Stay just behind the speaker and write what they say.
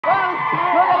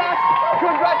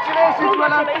Congratulations,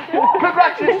 Willa.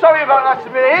 Congratulations. Sorry about that,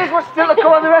 Samira. Here's what's still to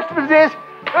come on the rest of the days.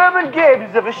 Urban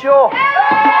Games of a show.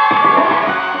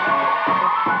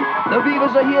 The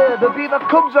Beavers are here, the Beaver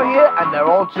Cubs are here, and they're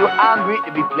all too angry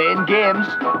to be playing games.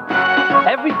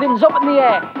 Everything's up in the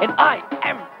air, and I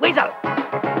am Weasel.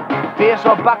 Face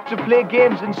are back to play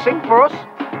games and sing for us.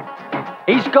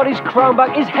 He's got his crown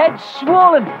back, his head's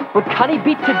swollen, but can he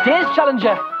beat today's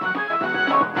challenger?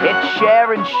 It's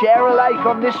share and share alike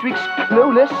on this week's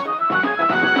Clueless.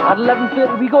 At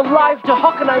 11:30 we go live to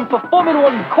Hockenheim for Formula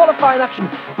 1 qualifying action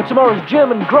for tomorrow's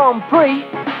German Grand Prix.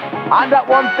 And at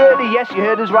 1:30, yes, you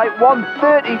heard us right,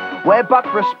 1:30, we're back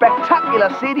for a spectacular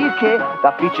CDK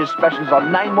that features specials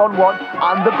on 911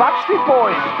 and the Backstreet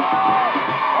Boys.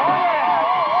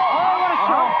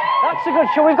 That's a good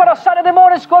show. We've got our Saturday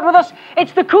morning squad with us.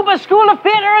 It's the Cooper School of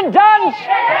Theatre and Dance.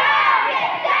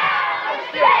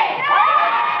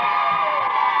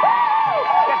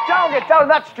 Get down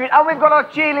that street. And we've got our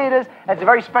cheerleaders. It's a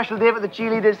very special day for the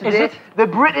cheerleaders today. Is it? The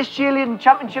British Cheerleading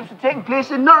Championships are taking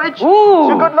place in Norwich. Ooh.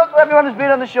 So good luck to everyone who's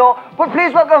been on the show. But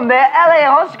please welcome their LA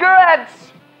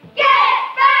Huskerettes. Get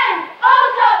fun!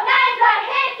 Also, names are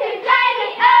here to play the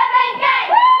urban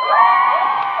game.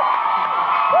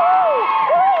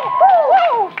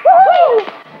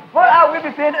 Well, we'll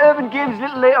be playing urban games a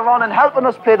little later on, and helping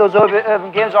us play those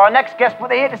urban games are our next guest, but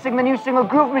they're here to sing the new single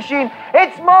Groove Machine.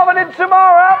 It's Marvin and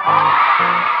Tamara.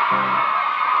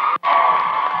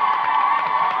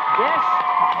 Yes,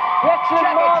 the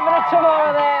excellent Marvin and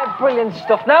Tamara there. Brilliant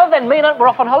stuff. Now then, me and Aunt, we're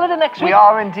off on holiday next week. We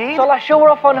are indeed. So last show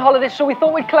we're off on holiday, so we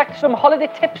thought we'd collect some holiday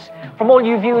tips from all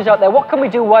you viewers out there. What can we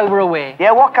do while we're away?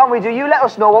 Yeah, what can we do? You let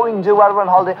us know what we can do while we're on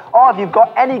holiday, or if you've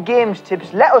got any games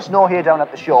tips, let us know here down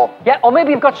at the show. Yeah, or maybe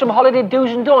you've got some holiday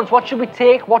do's and don'ts. What should we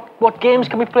take? What games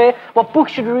can we play? What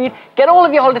books should we read? Get all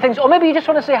of your holiday things, or maybe you just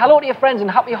want to say hello to your friends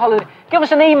and happy holiday. Give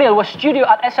us an email. We're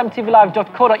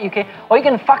studio@smtvlive.co.uk, or you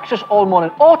can fax us all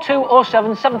morning,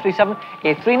 0207 737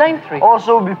 8393.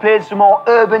 Also, we played some more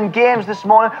urban games this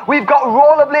morning. We've got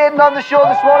rollerblading on the show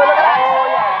this morning. Look at that.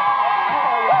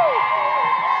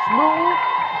 Smooth.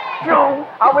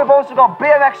 And we've also got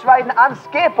BMX riding and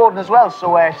skateboarding as well,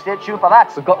 so stay tuned for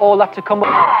that. We've got all that to come up.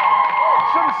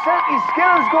 Some silky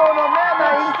skills going on there,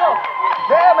 mate.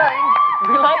 There, mate.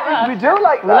 We like that. We do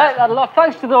like that. We like that a lot.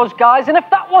 Thanks to those guys. And if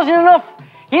that wasn't enough,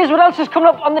 here's what else is coming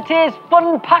up on the Tay's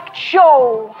fun-packed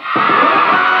show.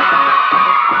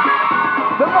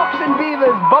 The Boxing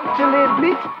Beavers bump to late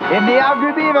bleat in the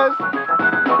Agri Beavers.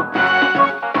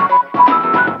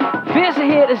 Fierce are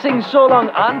here to sing So Long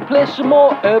and play some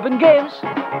more urban games.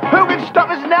 Who can stop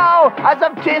us now as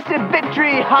I've tasted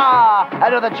victory? Ha!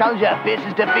 Another challenger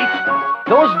faces defeat.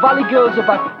 Those Valley girls are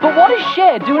back. But what is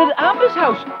Cher doing at Amber's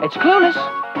house? It's Clueless.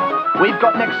 We've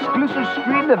got an exclusive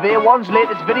screen of A1's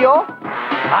latest video.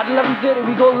 At 11:30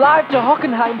 we go live to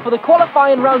Hockenheim for the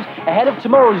qualifying rounds ahead of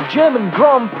tomorrow's German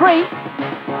Grand Prix.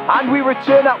 And we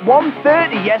return at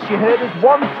 1:30, yes, you heard us,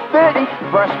 1:30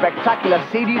 for a spectacular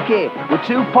CDK with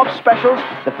two pop specials,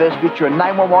 the first featuring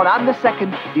 911 and the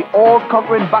second, the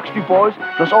all-conquering Backstreet Boys,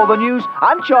 plus all the news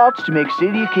and charts to make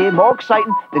CDK more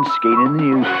exciting than skating in the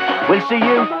news. We'll see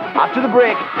you after the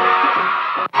break.